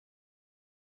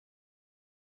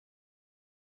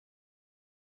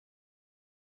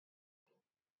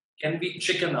can we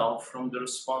chicken out from the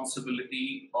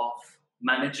responsibility of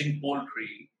managing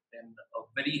poultry in a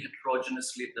very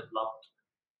heterogeneously developed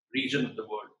region of the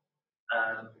world?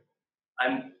 And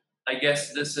I'm, I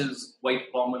guess this is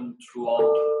quite common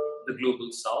throughout the global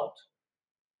south,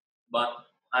 but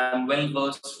I'm well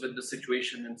versed with the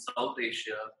situation in South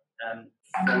Asia. And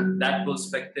from that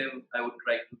perspective, I would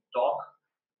try to talk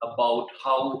about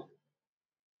how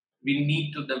we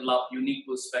need to develop unique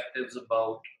perspectives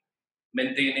about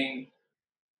maintaining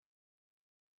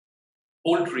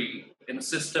poultry in a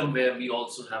system where we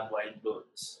also have wild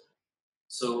birds.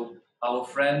 So our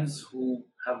friends who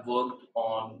have worked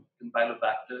on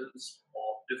campylobacters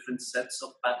or different sets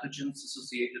of pathogens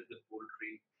associated with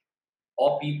poultry,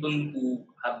 or people who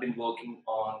have been working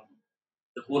on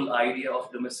the whole idea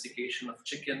of domestication of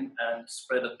chicken and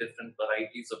spread of different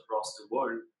varieties across the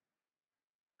world,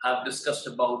 have discussed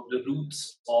about the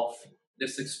roots of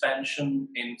this expansion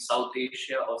in South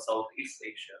Asia or Southeast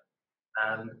Asia.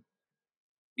 And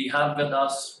we have with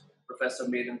us Professor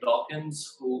Maidan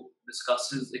Dawkins, who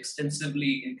discusses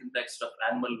extensively in context of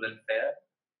animal welfare,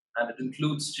 and it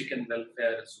includes chicken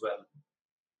welfare as well.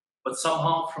 But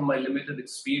somehow, from my limited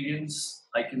experience,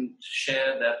 I can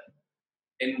share that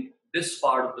in this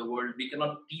part of the world, we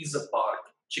cannot tease apart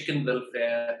chicken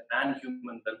welfare and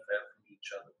human welfare from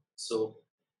each other. So,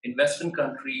 in Western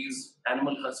countries,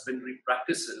 animal husbandry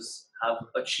practices have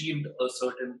achieved a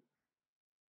certain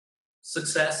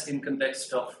success in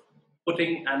context of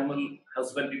putting animal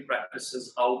husbandry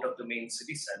practices out of the main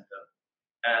city center.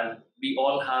 And we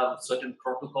all have certain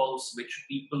protocols which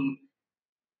people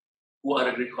who are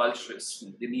agriculturists,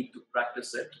 they need to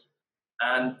practice it.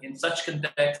 And in such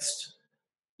context,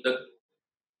 the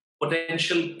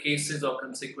potential cases or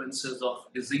consequences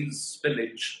of disease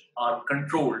spillage are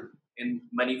controlled in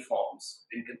many forms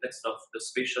in context of the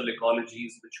spatial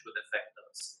ecologies which could affect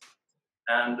us.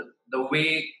 And the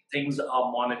way things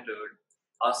are monitored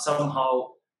are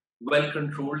somehow well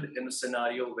controlled in a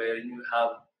scenario where you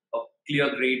have a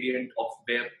clear gradient of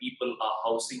where people are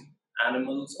housing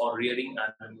animals or rearing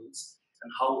animals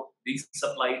and how these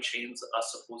supply chains are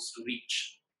supposed to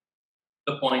reach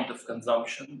the point of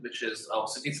consumption, which is our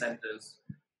city centers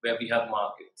where we have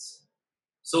markets.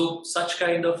 So such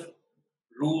kind of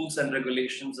rules and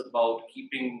regulations about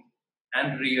keeping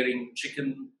and rearing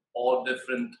chicken or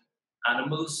different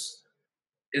animals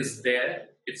is there.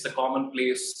 It's a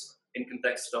commonplace in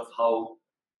context of how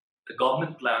the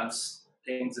government plans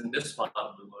things in this part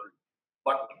of the world.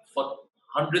 But for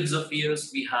hundreds of years,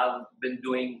 we have been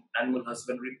doing animal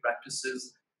husbandry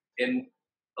practices in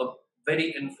a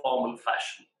very informal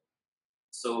fashion.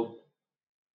 So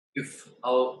if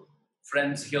our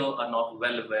friends here are not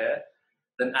well aware,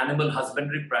 then animal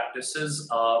husbandry practices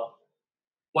are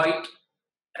quite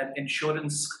an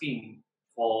insurance scheme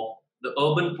for the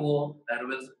urban poor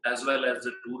as well as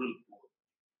the rural poor.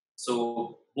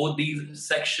 So both these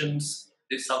sections,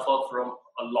 they suffer from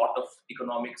a lot of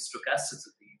economic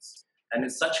stochasticities. And in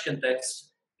such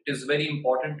context, it is very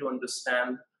important to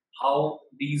understand how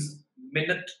these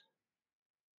minute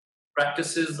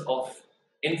practices of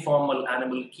informal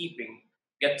animal keeping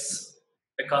gets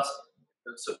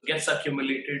gets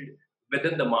accumulated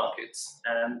within the markets,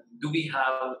 and do we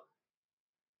have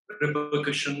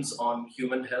repercussions on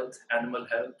human health, animal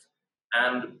health,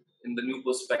 and in the new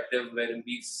perspective wherein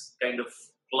we kind of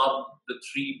club the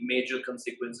three major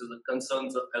consequences and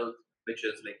concerns of health, which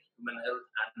is like human health,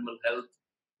 animal health,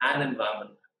 and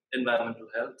environmental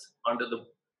health under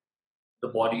the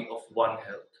body of one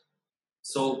health.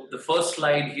 So the first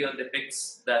slide here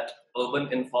depicts that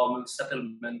urban informal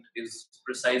settlement is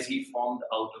precisely formed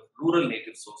out of rural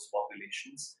native source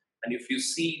populations. And if you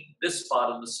see this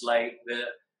part of the slide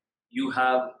where you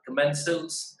have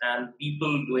commensals and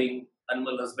people doing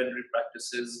animal husbandry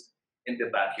practices in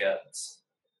their backyards.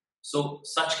 So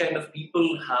such kind of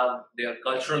people have their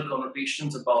cultural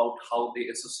connotations about how they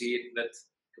associate with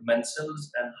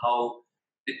commensals and how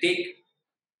they take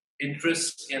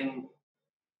interest in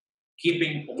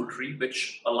keeping poultry,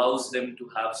 which allows them to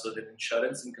have certain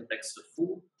insurance in context of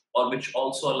food, or which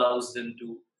also allows them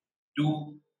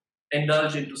to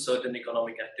indulge into certain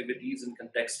economic activities in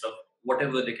context of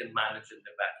whatever they can manage in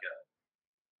their backyard.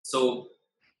 So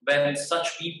when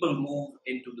such people move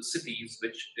into the cities,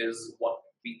 which is what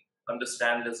we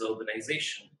understand as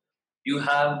urbanization, you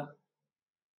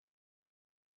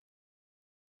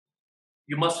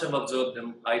must have observed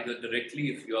them either directly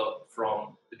if you're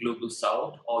from the global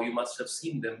south, or you must have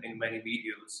seen them in many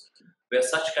videos where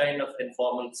such kind of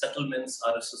informal settlements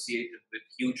are associated with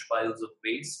huge piles of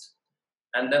waste.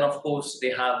 And then, of course,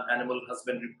 they have animal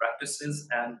husbandry practices,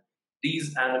 and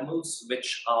these animals,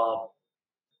 which are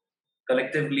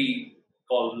collectively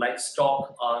called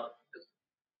livestock, are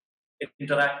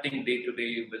interacting day to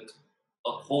day with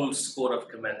a whole score of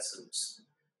commensals.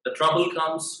 The trouble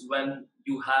comes when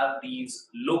you have these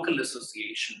local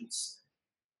associations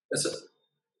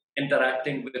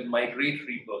interacting with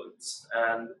migratory birds.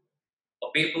 And a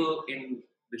paper in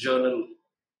the journal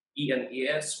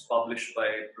ENAS, published by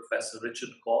Professor Richard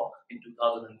Koch in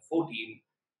 2014,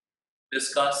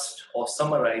 discussed or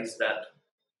summarized that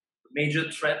the major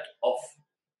threat of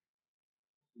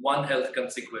One Health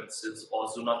consequences or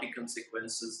zoonotic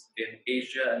consequences in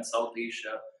Asia and South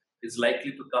Asia is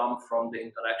likely to come from the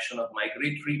interaction of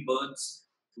migratory birds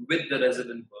with the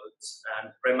resident birds,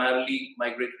 and primarily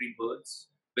migratory birds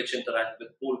which interact with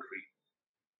poultry.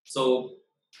 So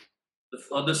the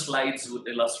further slides would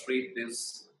illustrate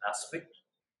this aspect.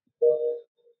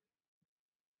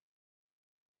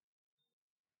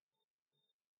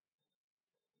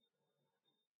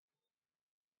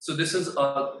 So this is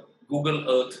a Google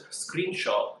Earth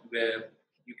screenshot where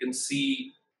you can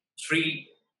see three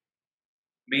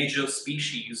major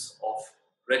species of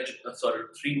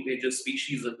three major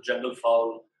species of jungle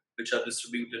fowl which are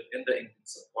distributed in the Indian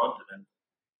subcontinent.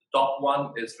 The top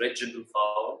one is red jungle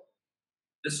fowl.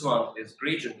 This one is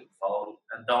grey jungle fowl,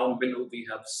 and down below we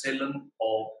have Ceylon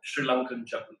or Sri Lankan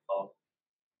jungle fowl.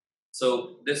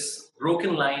 So this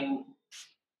broken line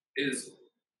is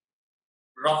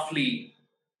roughly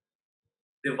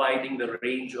dividing the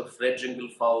range of red jungle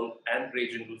fowl and grey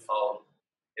jungle fowl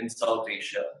in South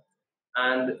Asia.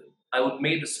 And I would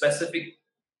make a specific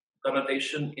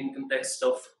connotation in context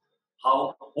of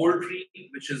how poultry,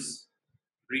 which is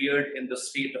reared in the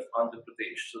state of Andhra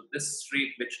Pradesh. So this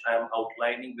state which I am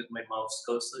outlining with my mouse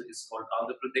cursor is called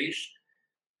Andhra Pradesh.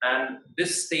 And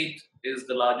this state is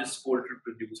the largest poultry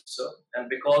producer. And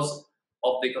because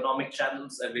of the economic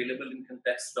channels available in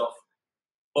context of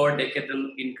per decadal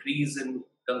increase in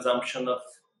consumption of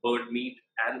bird meat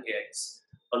and eggs,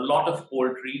 a lot of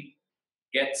poultry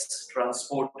gets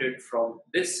transported from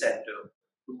this center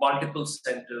to multiple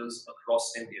centers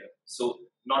across India. So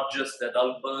not just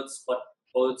adult birds, but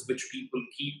birds which people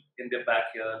keep in their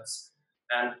backyards,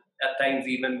 and at times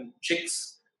even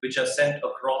chicks, which are sent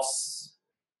across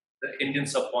the Indian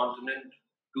subcontinent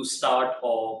to start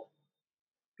or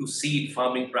to seed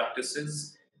farming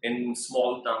practices in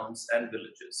small towns and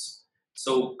villages.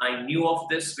 So I knew of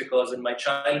this because in my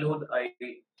childhood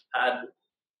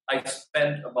I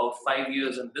spent about 5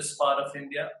 years in this part of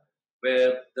India,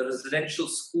 where the residential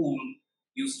school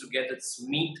used to get its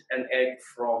meat and egg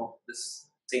from this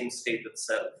same state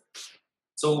itself.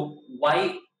 So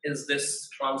why is this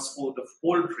transport of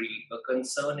poultry a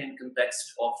concern in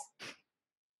context of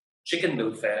chicken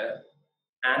welfare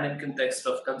and in context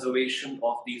of conservation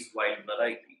of these wild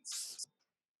varieties?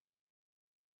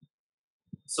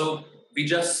 So we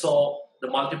just saw the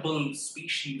multiple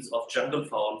species of jungle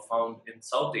fowl found in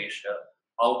South Asia.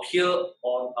 Out here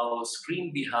on our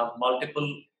screen, we have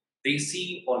multiple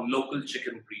desi or local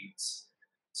chicken breeds.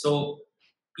 So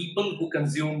people who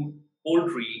consume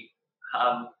poultry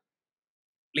have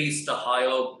placed a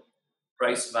higher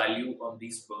price value on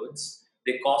these birds.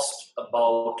 They cost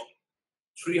about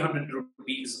 300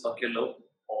 rupees a kilo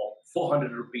or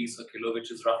 400 rupees a kilo,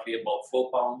 which is roughly about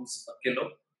 4 pounds a kilo.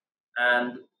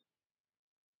 And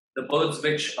the birds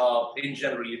which are in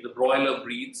generally the broiler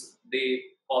breeds, they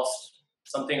cost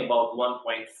something about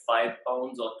 1.5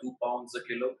 pounds or 2 pounds a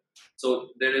kilo. So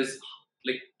there is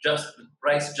like just the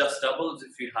price just doubles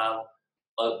if you have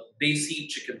a desi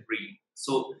chicken breed.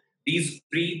 So these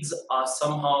breeds are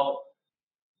somehow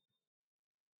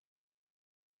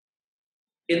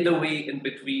in the way in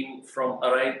between from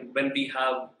when we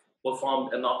have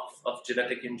performed enough of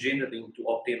genetic engineering to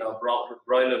obtain our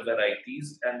broiler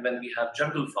varieties, and when we have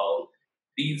jungle fowl,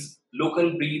 these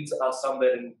local breeds are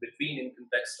somewhere in between in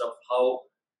context of how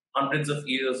hundreds of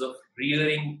years of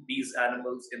rearing these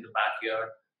animals in the backyard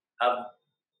have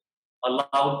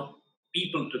allowed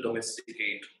people to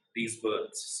domesticate these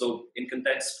birds. So in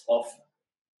context of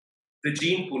the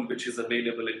gene pool which is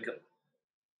available in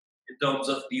terms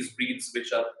of these breeds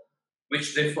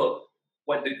which differ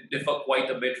quite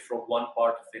a bit from one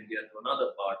part of India to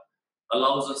another part,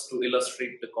 allows us to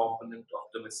illustrate the component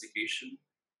of domestication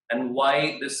and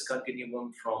why this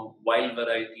continuum from wild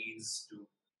varieties to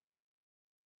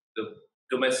the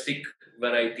domestic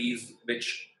varieties,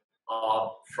 which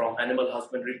are from animal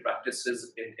husbandry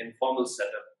practices in informal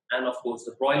setup, and of course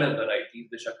the broiler varieties,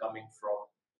 which are coming from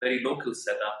very local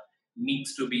setup,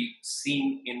 needs to be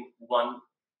seen in one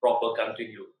proper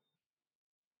continuum.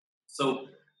 So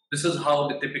this is how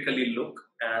they typically look,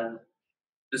 and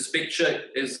this picture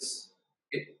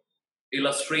it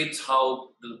illustrates how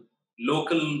the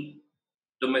local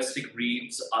domestic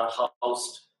breeds are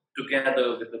housed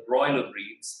together with the broiler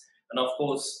breeds. And of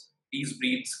course, these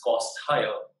breeds cost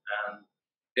higher, and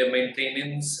their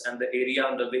maintenance and the area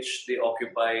under which they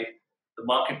occupy the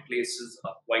marketplaces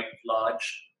are quite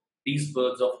large. These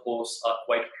birds, of course, are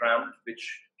quite cramped,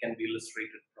 which can be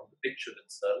illustrated from the picture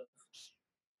itself.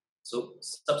 So,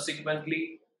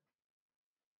 subsequently,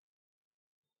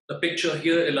 the picture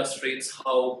here illustrates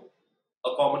how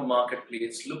a common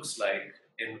marketplace looks like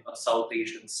in a South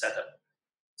Asian setup.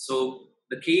 So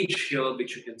the cage here,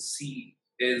 which you can see,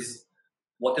 is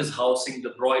what is housing the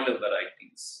broiler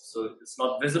varieties. So it's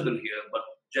not visible here, but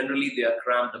generally they are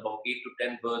cramped. About 8 to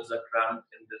 10 birds are cramped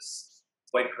in this,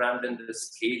 quite cramped in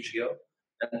this cage here.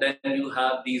 And then you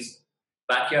have these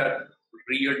backyard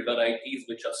reared varieties,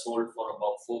 which are sold for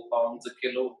about £4 a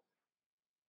kilo,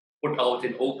 put out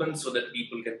in open so that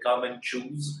people can come and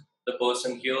choose. The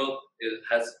person here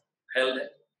has held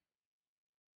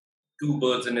 2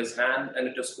 birds in his hand, and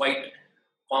it is quite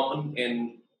common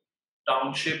in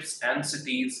townships and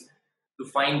cities to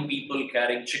find people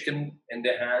carrying chicken in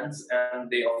their hands, and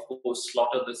they of course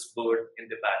slaughter this bird in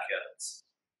their backyards.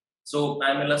 So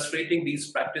I'm illustrating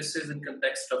these practices in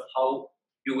context of how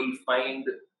you will find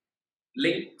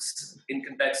links in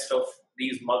context of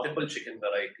these multiple chicken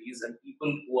varieties, and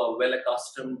people who are well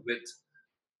accustomed with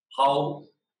how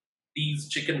these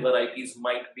chicken varieties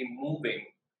might be moving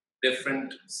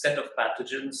different set of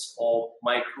pathogens or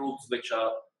microbes which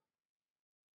are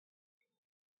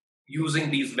using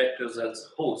these vectors as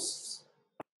hosts.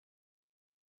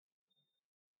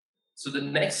 So the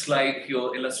next slide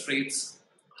here illustrates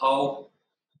how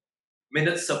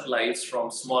minute supplies from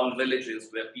small villages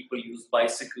where people use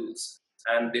bicycles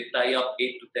and they tie up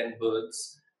 8 to 10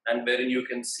 birds, and wherein you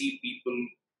can see people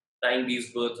tying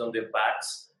these birds on their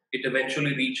backs, it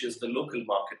eventually reaches the local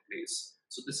marketplace.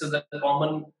 So this is a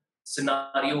common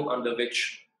scenario under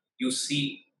which you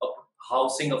see a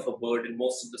housing of a bird in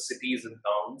most of the cities and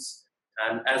towns,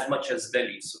 and as much as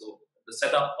Delhi. So the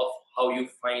setup of how you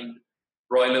find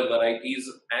broiler varieties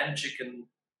and chicken,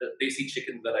 the desi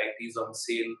chicken varieties on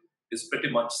sale is pretty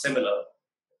much similar.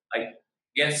 I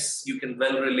guess you can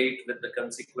well relate with the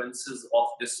consequences of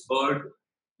this bird,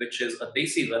 which is a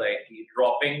desi variety,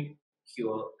 dropping here,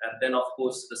 and then of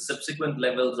course the subsequent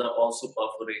levels are also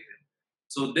perforated.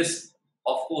 So this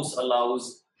of course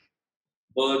allows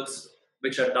birds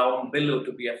which are down below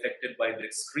to be affected by the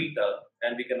excreta,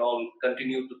 and we can all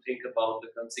continue to think about the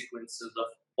consequences of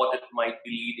what it might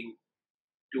be leading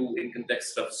to in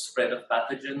context of spread of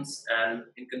pathogens and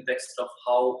in context of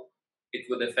how it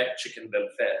would affect chicken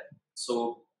welfare.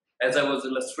 So as I was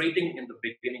illustrating in the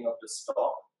beginning of this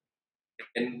talk,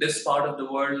 in this part of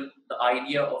the world, the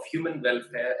idea of human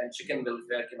welfare and chicken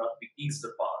welfare cannot be teased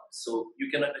apart. So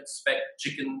you cannot expect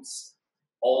chickens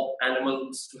or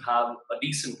animals to have a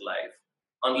decent life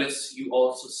unless you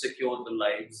also secure the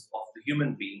lives of the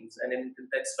human beings. And in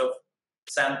context of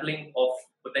sampling of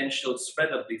potential spread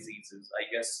of diseases,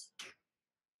 I guess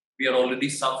we are already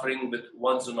suffering with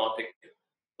one zoonotic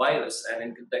virus, and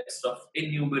in context of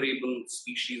innumerable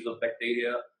species of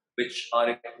bacteria which are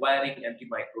requiring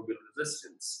antimicrobial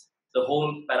resistance. The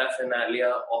whole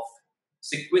paraphernalia of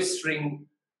sequestering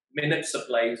minute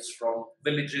supplies from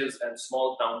villages and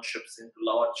small townships into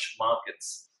large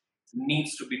markets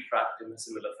needs to be tracked in a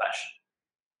similar fashion.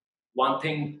 One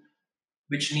thing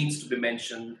which needs to be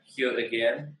mentioned here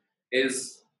again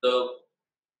is the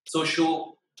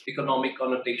socio-economic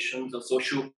connotations or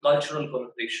socio-cultural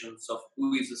connotations of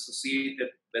who is associated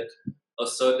with a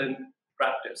certain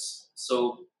practice.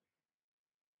 So,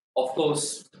 of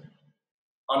course,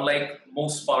 unlike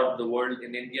most part of the world,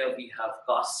 in India, we have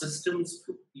caste systems.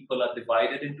 People are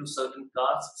divided into certain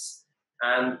castes,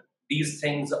 and these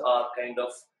things are kind of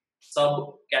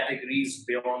subcategories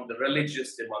beyond the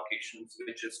religious demarcations,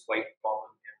 which is quite common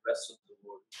in the rest of the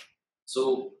world.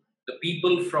 So the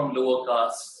people from lower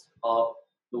castes are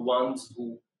the ones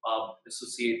who are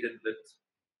associated with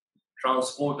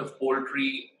transport of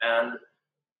poultry and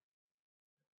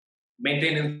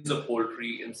maintenance of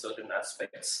poultry in certain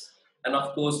aspects. And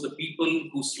of course, the people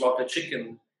who slaughter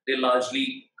chicken, they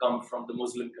largely come from the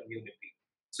Muslim community.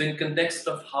 So in context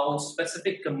of how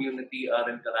specific community are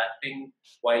interacting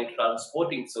while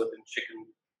transporting certain chicken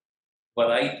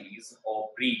varieties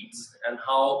or breeds, and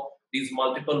how these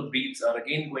multiple breeds are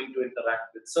again going to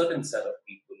interact with certain set of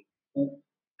people who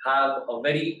have a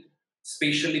very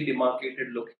spatially demarcated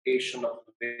location of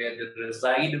where they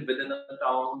reside within a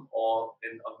town or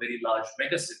in a very large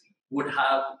megacity, would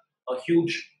have a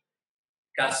huge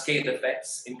cascade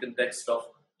effects in context of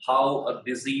how a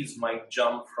disease might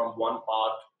jump from one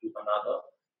part to another,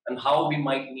 and how we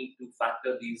might need to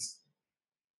factor these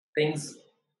things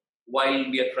while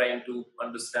we are trying to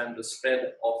understand the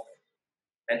spread of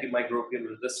antimicrobial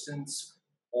resistance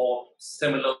or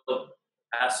similar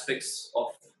aspects of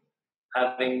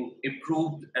having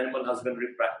improved animal husbandry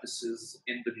practices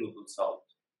in the global south.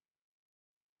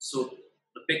 So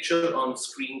the picture on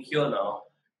screen here now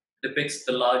depicts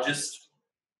the largest.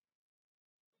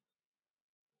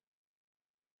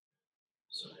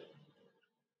 Sorry,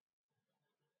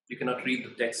 you cannot read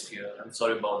the text here. I'm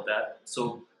sorry about that.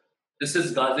 So this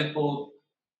is Gazipur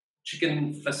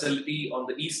chicken facility on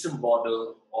the eastern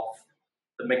border of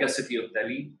the megacity of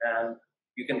Delhi, and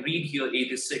you can read here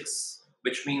 86,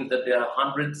 which means that there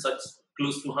are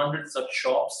close to 100 such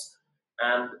shops,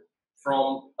 and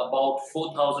from about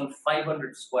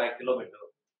 4,500 square kilometer,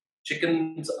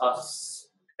 chickens are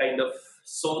kind of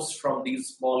sourced from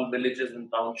these small villages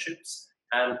and townships,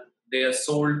 and they are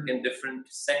sold in different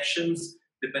sections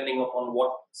depending upon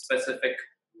what specific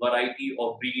variety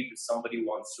or breed somebody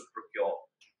wants to procure.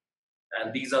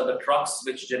 And these are the trucks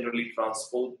which generally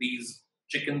transport these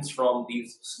chickens from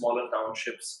these smaller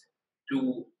townships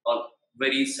to a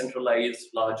very centralized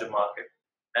larger market.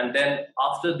 And then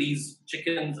after these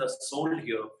chickens are sold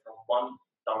here from one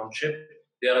township,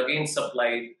 they are again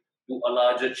supplied to a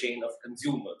larger chain of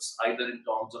consumers, either in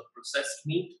terms of processed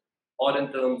meat or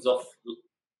in terms of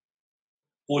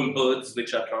whole birds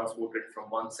which are transported from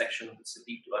one section of the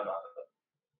city to another.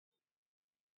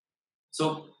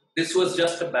 So this was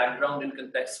just a background in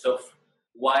context of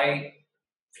why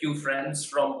few friends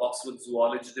from Oxford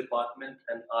Zoology Department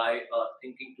and I are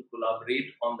thinking to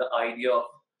collaborate on the idea of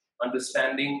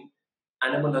understanding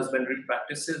animal husbandry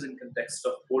practices in context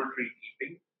of poultry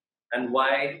keeping, and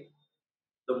why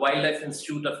the Wildlife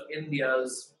Institute of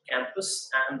India's campus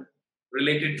and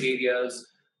related areas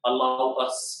allow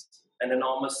us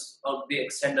they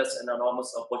extend us an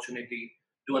enormous opportunity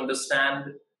to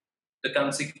understand the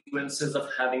consequences of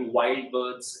having wild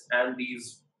birds and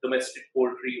these domestic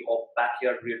poultry or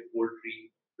backyard reared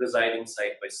poultry residing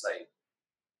side by side.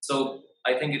 So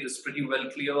I think it is pretty well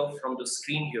clear from the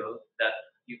screen here that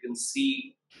you can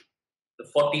see the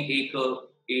 40-acre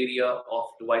area of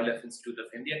the Wildlife Institute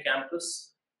of India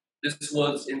campus. This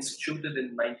was instituted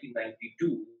in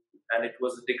 1992 and it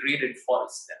was a degraded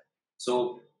forest then.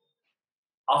 So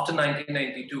after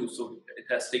 1992, so it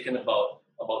has taken about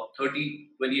 30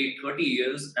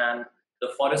 years, and the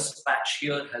forest patch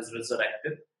here has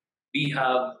resurrected. We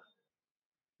have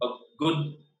a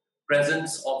good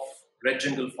presence of red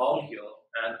jungle fowl here,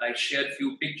 and I shared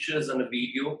few pictures and a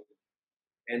video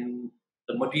in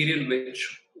the material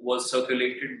which was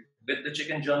circulated with the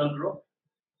Chicken Journal group.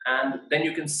 And then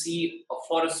you can see a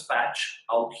forest patch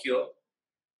out here,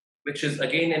 which is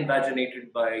again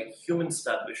invaginated by human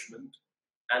establishment.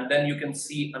 And then you can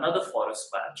see another forest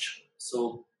patch.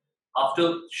 So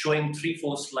after showing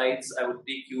 3-4 slides, I would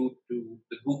take you to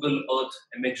the Google Earth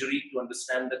imagery to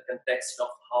understand the context of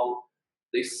how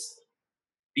these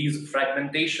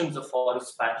fragmentations of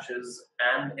forest patches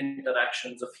and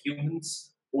interactions of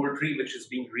humans, poultry which is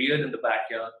being reared in the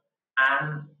backyard,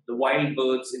 and the wild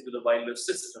birds into the wildlife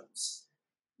systems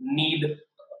need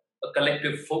a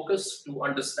collective focus to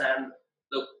understand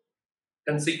the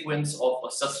consequence of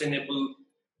a sustainable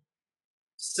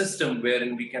system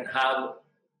wherein we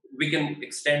can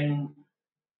extend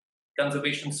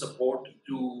conservation support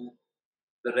to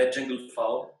the red jungle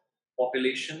fowl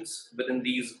populations within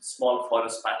these small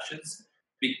forest patches,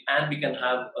 and we can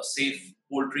have a safe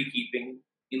poultry keeping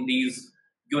in these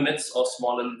units or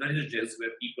smaller villages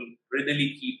where people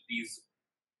readily keep these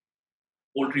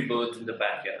poultry birds in the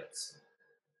backyards.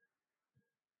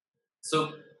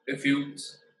 So if you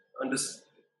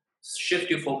shift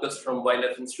your focus from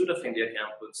Wildlife Institute of India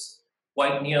campus,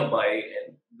 quite nearby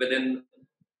and within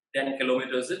 10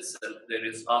 kilometers itself, there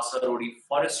is Asarodi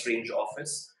Forest Range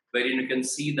Office, wherein you can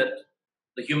see that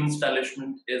the human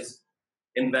establishment is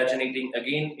invaginating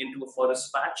again into a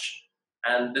forest patch.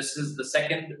 And this is the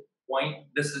second point,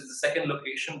 this is the second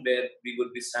location where we will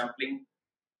be sampling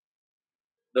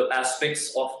the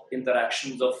aspects of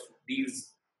interactions of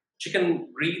these chicken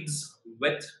breeds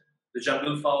with the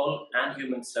jungle fowl and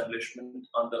human establishment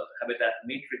on the habitat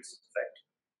matrix effect.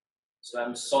 So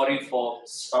I'm sorry for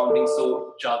sounding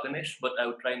so jargonish, but I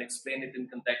will try and explain it in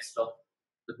context of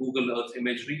the Google Earth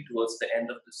imagery towards the end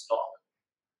of this talk.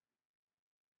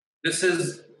 This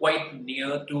is quite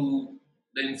near to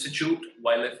the Institute,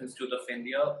 Wildlife Institute of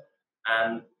India,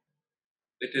 and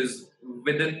it is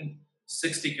within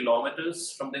 60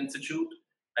 kilometers from the Institute.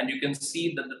 And you can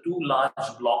see that the two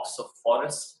large blocks of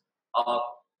forest are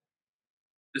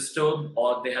disturbed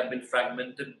or they have been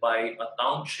fragmented by a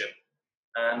township.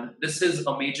 And this is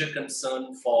a major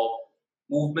concern for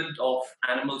movement of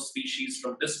animal species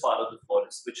from this part of the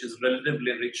forest, which is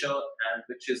relatively richer and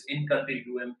which is in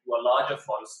continuum to a larger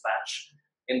forest patch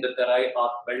in the Terai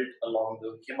Arc belt along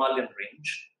the Himalayan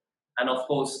range. And of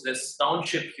course, this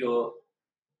township here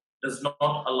does not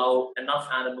allow enough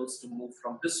animals to move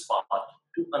from this part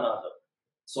to another.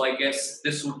 So I guess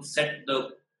this would set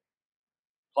the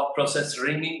thought process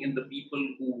ringing in the people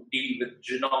who deal with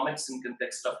genomics in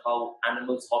context of how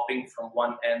animals hopping from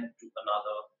one end to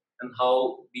another and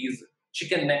how these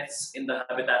chicken necks in the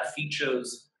habitat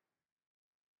features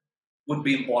would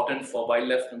be important for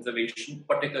wildlife conservation,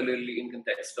 particularly in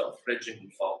context of red jungle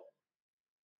fowl.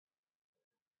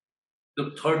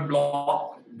 The third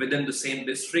block within the same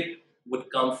district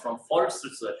would come from Forest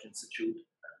Research Institute.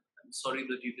 I'm sorry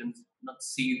that you can not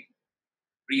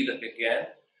read it again.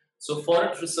 So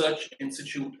Forest Research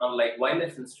Institute, unlike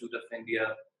Wildlife Institute of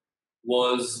India,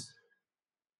 was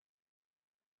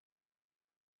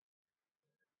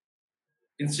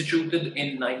instituted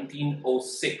in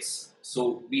 1906.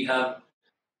 So we have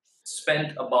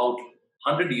spent about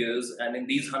 100 years, and in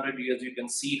these 100 years, you can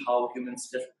see how human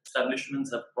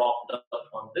establishments have propped up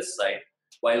on this side,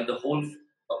 while the whole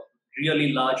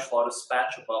really large forest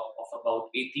patch of about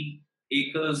 80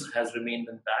 acres has remained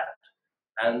intact.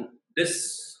 And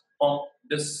this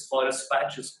forest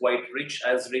patch is quite rich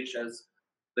as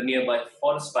the nearby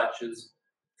forest patches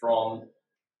from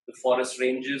the forest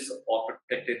ranges or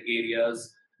protected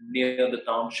areas near the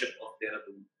township of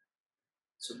Dehradun.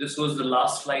 So this was the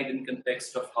last slide in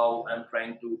context of how I'm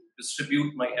trying to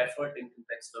distribute my effort in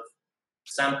context of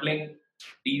sampling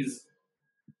these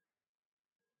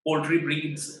poultry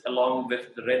breeds along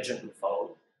with the red jungle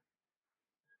fowl.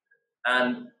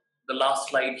 And the last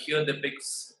slide here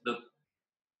depicts the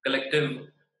collective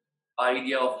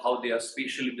idea of how they are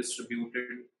spatially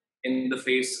distributed in the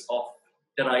face of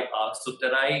Terai Arc. So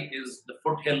Terai is the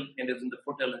foothill, and is in the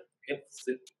foothill.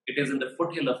 It is in the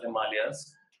foothill of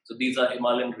Himalayas. So these are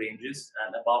Himalayan ranges,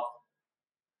 and above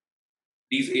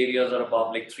these areas are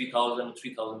above like 3,000,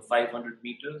 3,500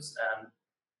 meters. And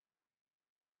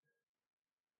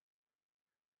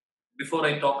before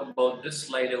I talk about this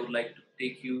slide, I would like to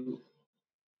take you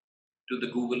to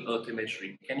the Google Earth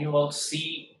imagery. Can you all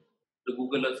see the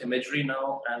Google Earth imagery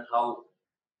now and how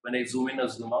when I zoom in or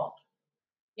zoom out?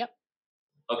 Yep.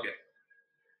 Okay.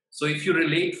 So if you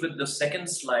relate with the second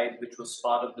slide, which was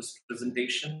part of this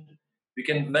presentation, we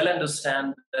can well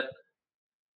understand that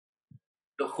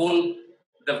the whole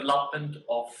development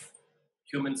of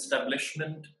human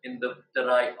establishment in the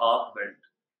Terai Arc belt,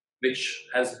 which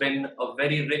has been a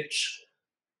very rich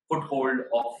foothold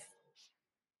of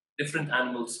different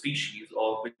animal species,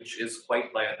 or which is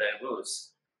quite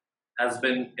biodiverse, has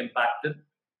been impacted.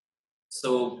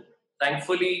 So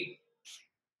thankfully,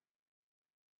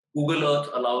 Google Earth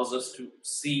allows us to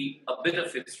see a bit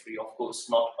of history, of course,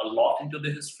 not a lot into the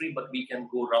history, but we can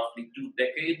go roughly 2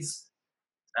 decades.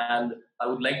 And I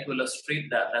would like to illustrate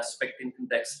that aspect in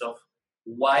context of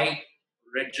why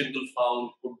red jungle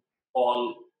fowl would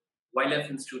call Wildlife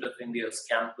Institute of India's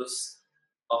campus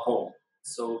a home.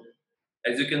 So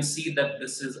as you can see that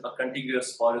this is a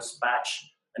contiguous forest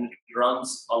patch and it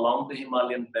runs along the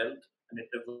Himalayan belt, and it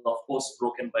is of course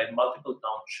broken by multiple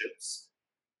townships.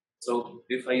 So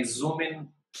if I zoom in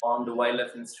on the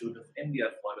Wildlife Institute of India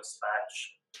forest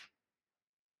patch,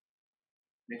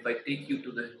 if I take you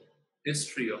to the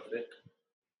history of it,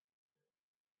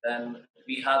 then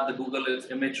we have the Google Earth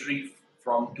imagery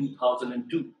from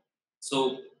 2002.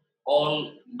 So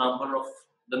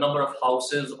the number of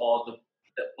houses or the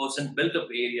percent built up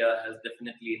area has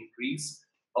definitely increased.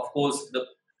 Of course, the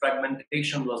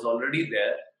fragmentation was already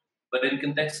there, but in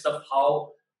context of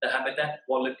how the habitat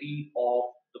quality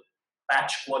or the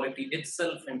patch quality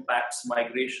itself impacts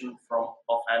migration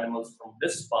of animals from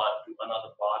this part to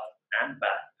another part and back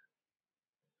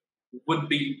would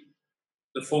be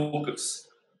the focus.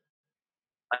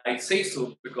 I say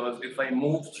so because if I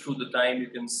move through the time, you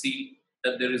can see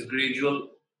that there is gradual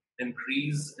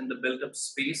increase in the built-up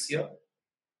space here.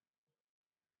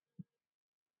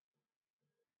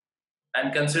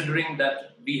 And considering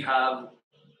that we have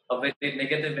a very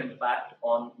negative impact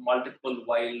on multiple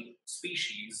wild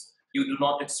species, you do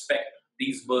not expect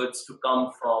these birds to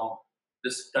come from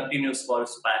this continuous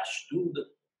forest patch to the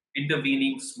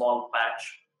intervening small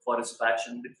forest patch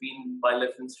in between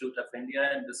Wildlife Institute of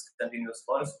India and this continuous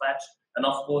forest patch. And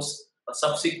of course, a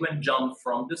subsequent jump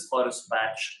from this forest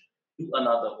patch to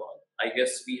another one. I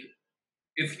guess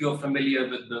if you're familiar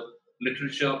with the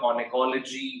literature on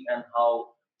ecology and how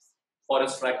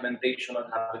forest fragmentation or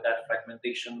habitat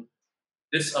fragmentation,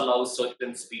 this allows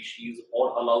certain species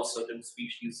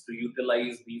to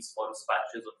utilize these forest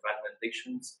patches or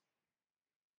fragmentations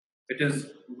It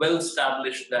is well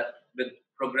established that with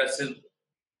progressive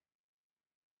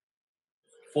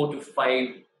 4 to 5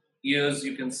 years,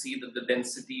 you can see that the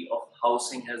density of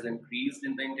housing has increased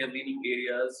in the intervening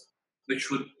areas,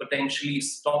 which would potentially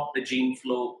stop the gene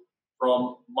flow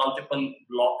from multiple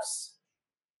blocks.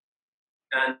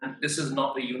 And this is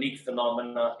not a unique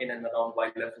phenomena in and around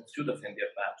Wildlife Institute of India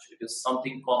patch. It is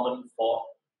something common for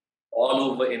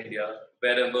all over India,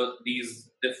 wherever these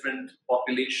different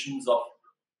populations of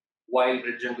wild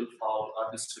red jungle fowl are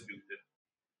distributed.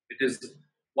 It is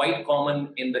quite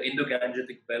common in the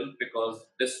Indo-Gangetic belt because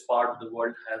this part of the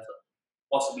world has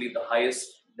possibly the highest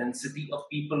density of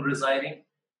people residing.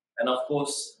 And of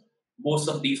course, most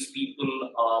of these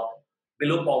people are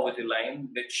below poverty line,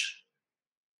 which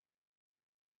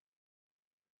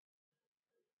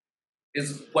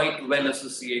is quite well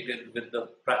associated with the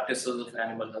practices of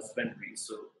animal husbandry.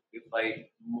 So if I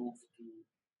move to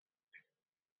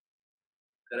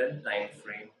current time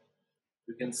frame,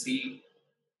 you can see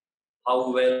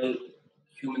how well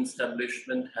human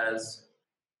establishment has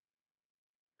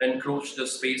encroached the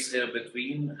space here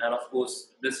between. And of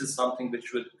course, this is something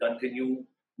which would continue.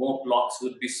 More plots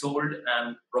would be sold,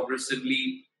 and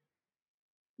progressively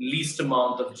least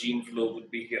amount of gene flow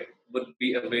would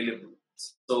be available.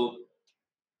 So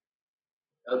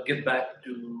I'll get back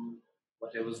to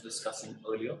what I was discussing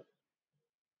earlier.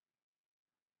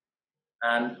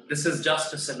 And this is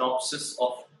just a synopsis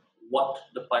of what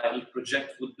the pilot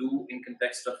project would do in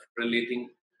context of relating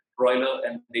broiler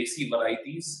and desi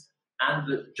varieties and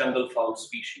the jungle fowl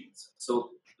species.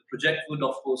 So the project would,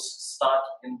 of course, start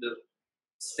in the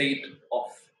state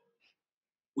of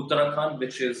Uttarakhand,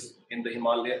 which is in the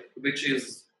Himalaya, which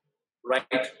is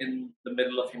right in the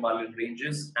middle of Himalayan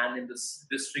ranges, and in this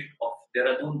district of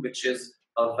Dehradun, which is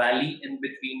a valley in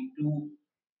between two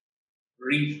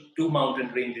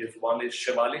mountain ranges. One is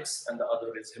Shivaliks and the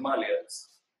other is Himalayas.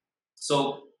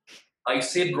 So I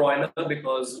say broiler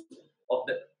because of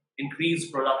the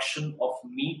increased production of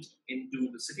meat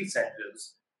into the city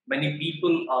centers. Many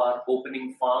people are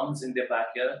opening farms in their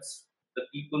backyards. The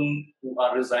people who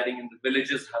are residing in the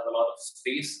villages have a lot of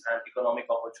space and economic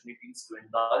opportunities to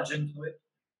indulge into it.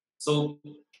 So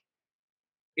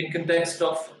in context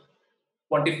of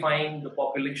quantifying the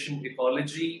population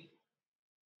ecology,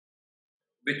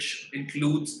 which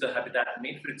includes the habitat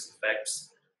matrix effects,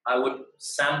 I would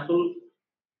sample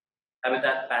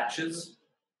habitat patches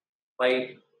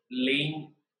by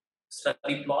laying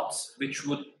study plots, which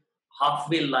would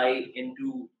halfway lie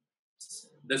into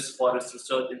this Forest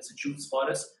Research Institute's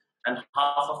forest, and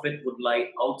half of it would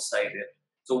lie outside it.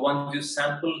 So once you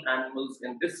sample animals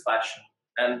in this fashion,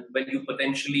 and when you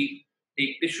potentially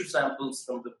take tissue samples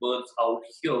from the birds out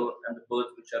here and the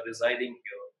birds which are residing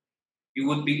here, you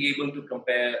would be able to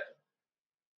compare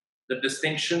the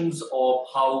distinctions of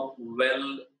how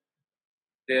well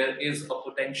there is a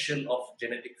potential of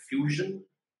genetic fusion.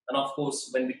 And of course,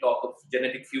 when we talk of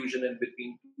genetic fusion in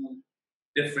between two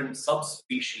different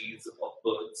subspecies of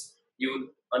birds, you would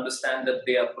understand that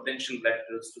they are potential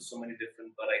vectors to so many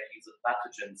different varieties of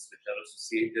pathogens which are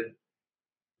associated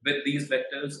with these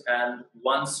vectors. And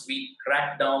once we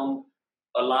crack down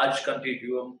a large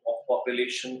continuum of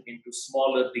population into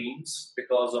smaller demes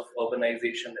because of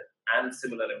urbanization and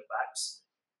similar impacts,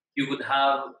 you would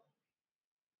have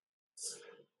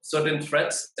certain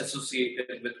threats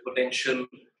associated with potential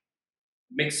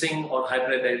mixing or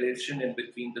hybridization in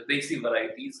between the desi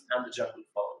varieties and the jungle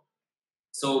fowl.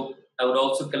 So I would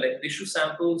also collect tissue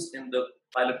samples in the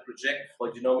pilot project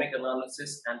for genomic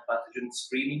analysis and pathogen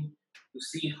screening to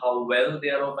see how well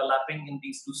they are overlapping in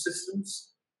these two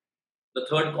systems. The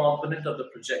third component of the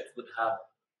project would have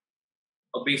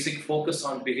a basic focus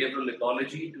on behavioral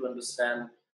ecology to understand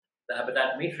the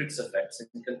habitat matrix effects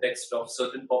in context of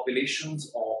certain populations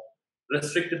or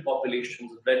restricted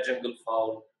populations of red jungle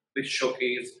fowl, which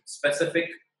showcase specific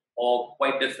or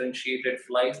quite differentiated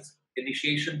flight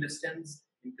initiation distance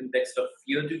in context of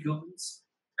fear to humans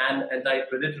and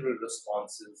anti-predatory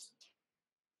responses.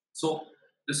 So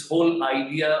this whole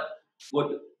idea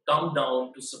would come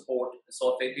down to support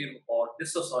assortative or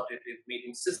dissociative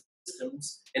mating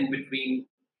systems in between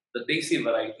the desi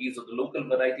varieties or the local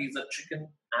varieties of chicken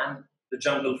and the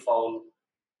jungle fowl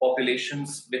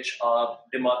populations, which are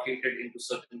demarcated into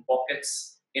certain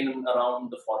pockets in and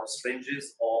around the forest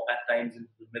ranges or at times into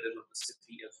the middle of the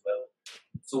city as well.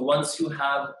 So once you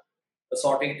have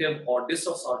assortative or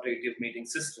dissociative mating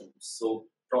systems, so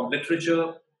from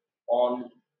literature on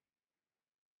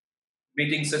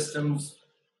mating systems,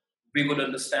 we would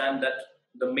understand that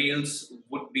the males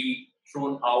would be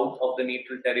thrown out of the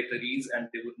natal territories and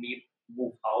they would need to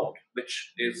move out,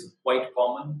 which is quite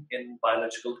common in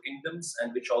biological kingdoms,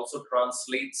 and which also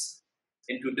translates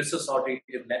into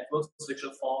disassociative networks which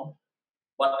are formed.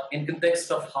 But in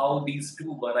context of how these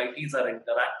two varieties are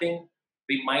interacting,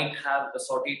 we might have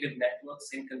associative networks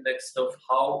in context of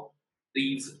how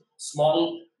these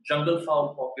small jungle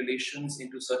fowl populations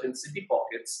into certain city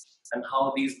pockets and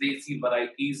how these desi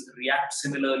varieties react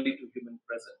similarly to human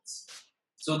presence.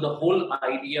 So the whole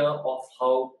idea of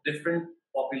how different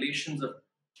populations of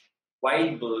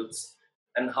wild birds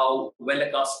and how well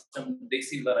accustomed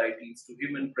desi varieties to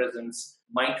human presence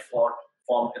might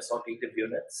form associative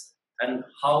units, and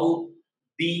how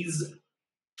these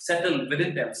settle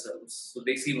within themselves. So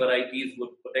desi varieties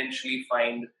would potentially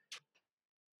find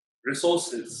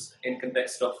resources in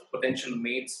context of potential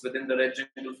mates within the red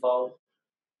jungle fowl.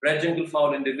 Red jungle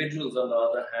fowl individuals, on the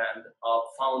other hand, are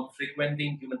found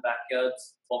frequenting human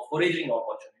backyards for foraging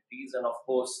opportunities, and of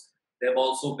course, they have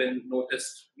also been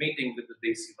noticed mating with the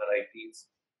desi varieties.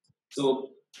 So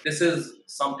this is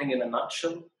something in a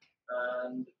nutshell,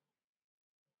 and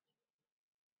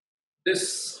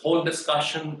this whole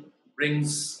discussion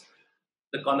brings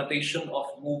the connotation of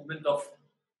movement of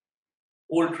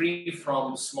poultry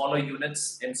from smaller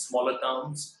units in smaller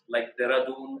towns like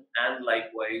Dehradun and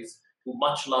likewise to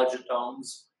much larger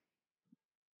towns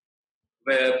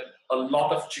where a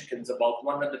lot of chickens, about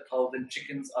 100,000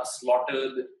 chickens, are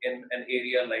slaughtered in an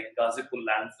area like Gazipur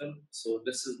landfill. So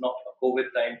this is not a COVID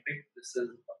time pic. This is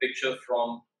a picture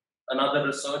from another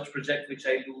research project which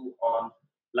I do on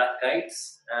black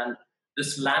kites. And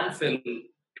this landfill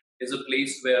is a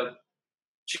place where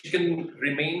chicken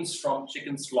remains from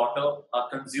chicken slaughter are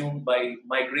consumed by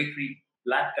migratory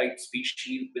black kite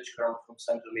species which come from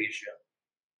Central Asia.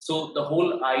 So the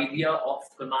whole idea of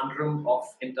conundrum of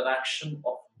interaction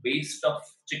of waste of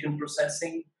chicken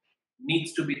processing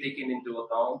needs to be taken into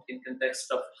account in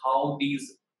context of how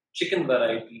these chicken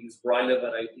varieties, broiler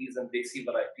varieties, and desi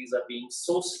varieties are being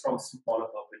sourced from smaller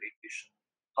population,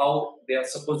 how they are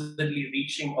supposedly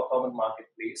reaching a common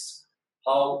marketplace,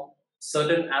 how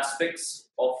certain aspects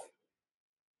of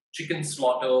chicken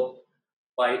slaughter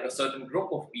by a certain group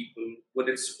of people would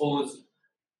expose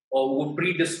or would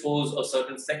predispose a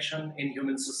certain section in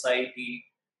human society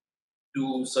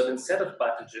to certain set of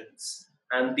pathogens.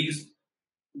 And these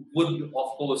would, of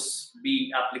course,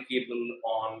 be applicable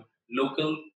on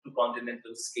local to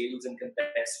continental scales in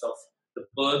context of the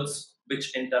birds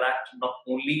which interact not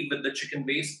only with the chicken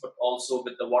waste, but also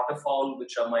with the waterfowl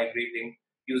which are migrating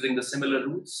using the similar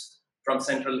routes from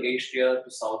Central Asia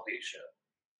to South Asia.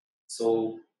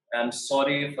 So I'm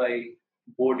sorry if I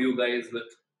bored you guys with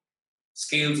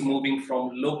scales moving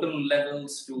from local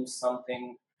levels to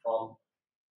something from,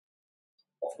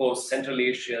 of course, Central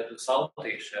Asia to South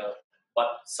Asia, but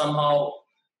somehow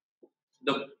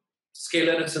the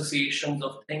scalar associations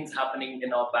of things happening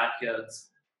in our backyards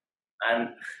and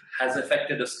has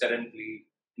affected us currently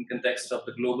in context of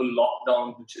the global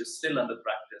lockdown, which is still under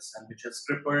practice and which has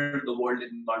crippled the world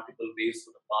in multiple ways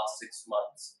for the past 6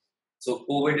 months. So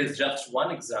COVID is just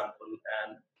one example,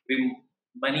 and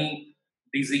many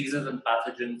diseases and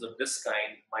pathogens of this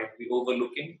kind might be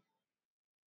overlooking.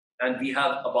 And we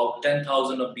have about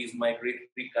 10,000 of these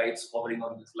migratory kites hovering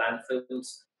on these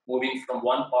landfills, moving from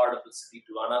one part of the city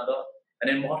to another.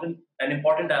 An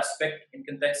important aspect in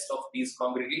context of these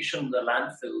congregations, the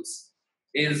landfills,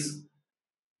 is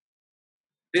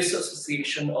this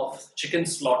association of chicken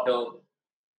slaughter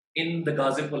in the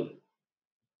Gazipur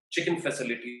chicken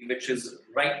facility, which is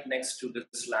right next to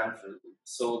this landfill.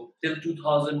 So till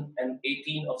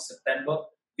 2018 of September,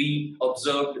 we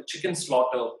observed chicken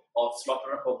slaughter of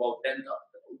slaughter of about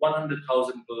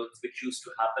 100,000 birds, which used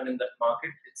to happen in that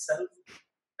market itself.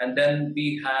 And then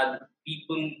we had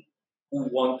people who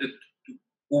wanted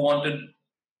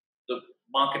the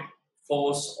market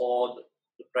force or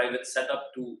the private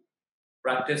setup to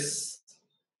practice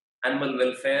animal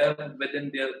welfare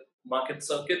within their market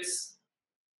circuits.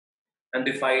 And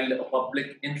they filed a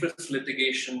public interest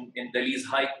litigation in Delhi's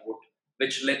High Court,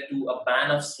 which led to a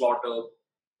ban of slaughter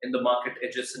in the market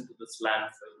adjacent to this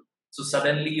landfill. So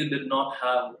suddenly you did not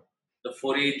have the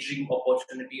foraging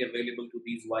opportunity available to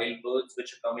these wild birds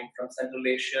which are coming from Central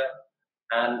Asia.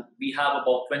 And we have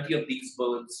about 20 of these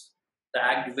birds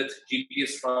tagged with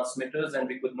GPS transmitters, and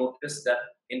we could notice that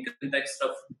in context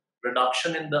of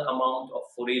reduction in the amount of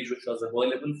forage which was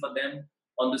available for them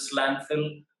on this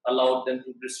landfill allowed them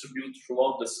to distribute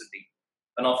throughout the city.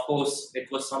 And of course,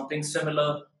 it was something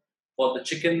similar for the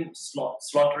chicken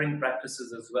slaughtering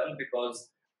practices as well,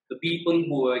 because the people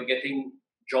who were getting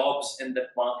jobs in that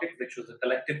market, which was a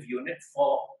collective unit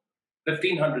for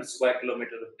 1,500 square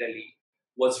kilometers of Delhi,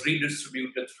 was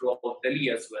redistributed throughout Delhi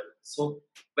as well. So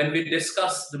when we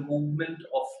discuss the movement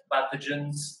of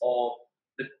pathogens or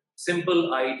the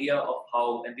simple idea of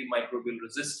how antimicrobial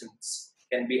resistance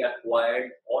can be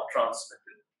acquired or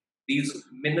transmitted, these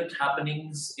minute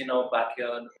happenings in our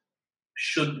backyard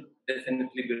should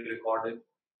definitely be recorded.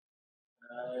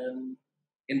 And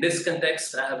in this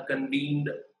context, I have convened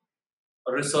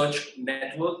a research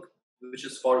network which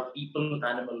is called People,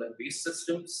 Animal, and Waste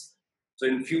Systems. So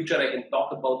in future, I can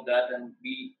talk about that. And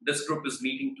this group is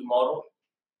meeting tomorrow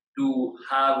to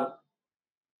have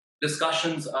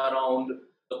discussions around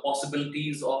the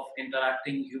possibilities of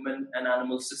interacting human and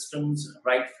animal systems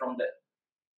right from the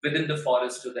within the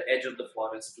forest to the edge of the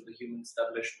forest to the human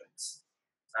establishments.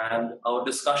 And our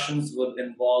discussions will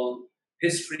involve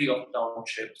history of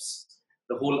townships,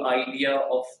 the whole idea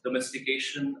of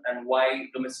domestication and why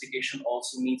domestication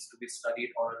also needs to be studied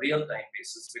on a real-time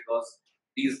basis, because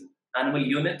these animal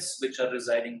units which are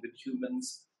residing with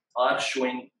humans are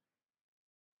showing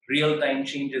real-time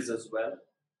changes as well.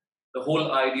 The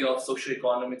whole idea of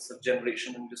socioeconomics of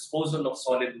generation and disposal of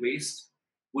solid waste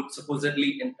would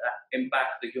supposedly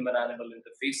impact the human-animal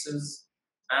interfaces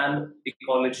and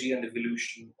ecology and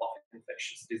evolution of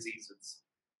infectious diseases.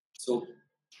 So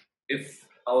if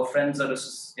our friends are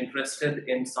interested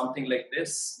in something like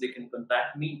this, they can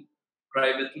contact me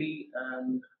privately,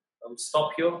 and I will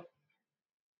stop here.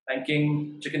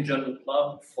 Thanking Chicken Journal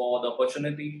Club for the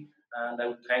opportunity, and I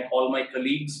would thank all my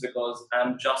colleagues because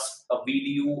I'm just a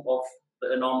video of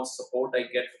the enormous support I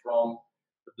get from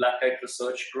the Black Kite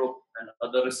Research Group and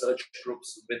other research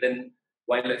groups within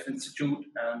Wildlife Institute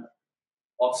and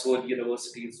Oxford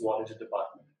University's Zoology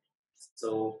Department.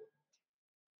 So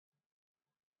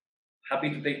happy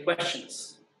to take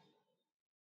questions.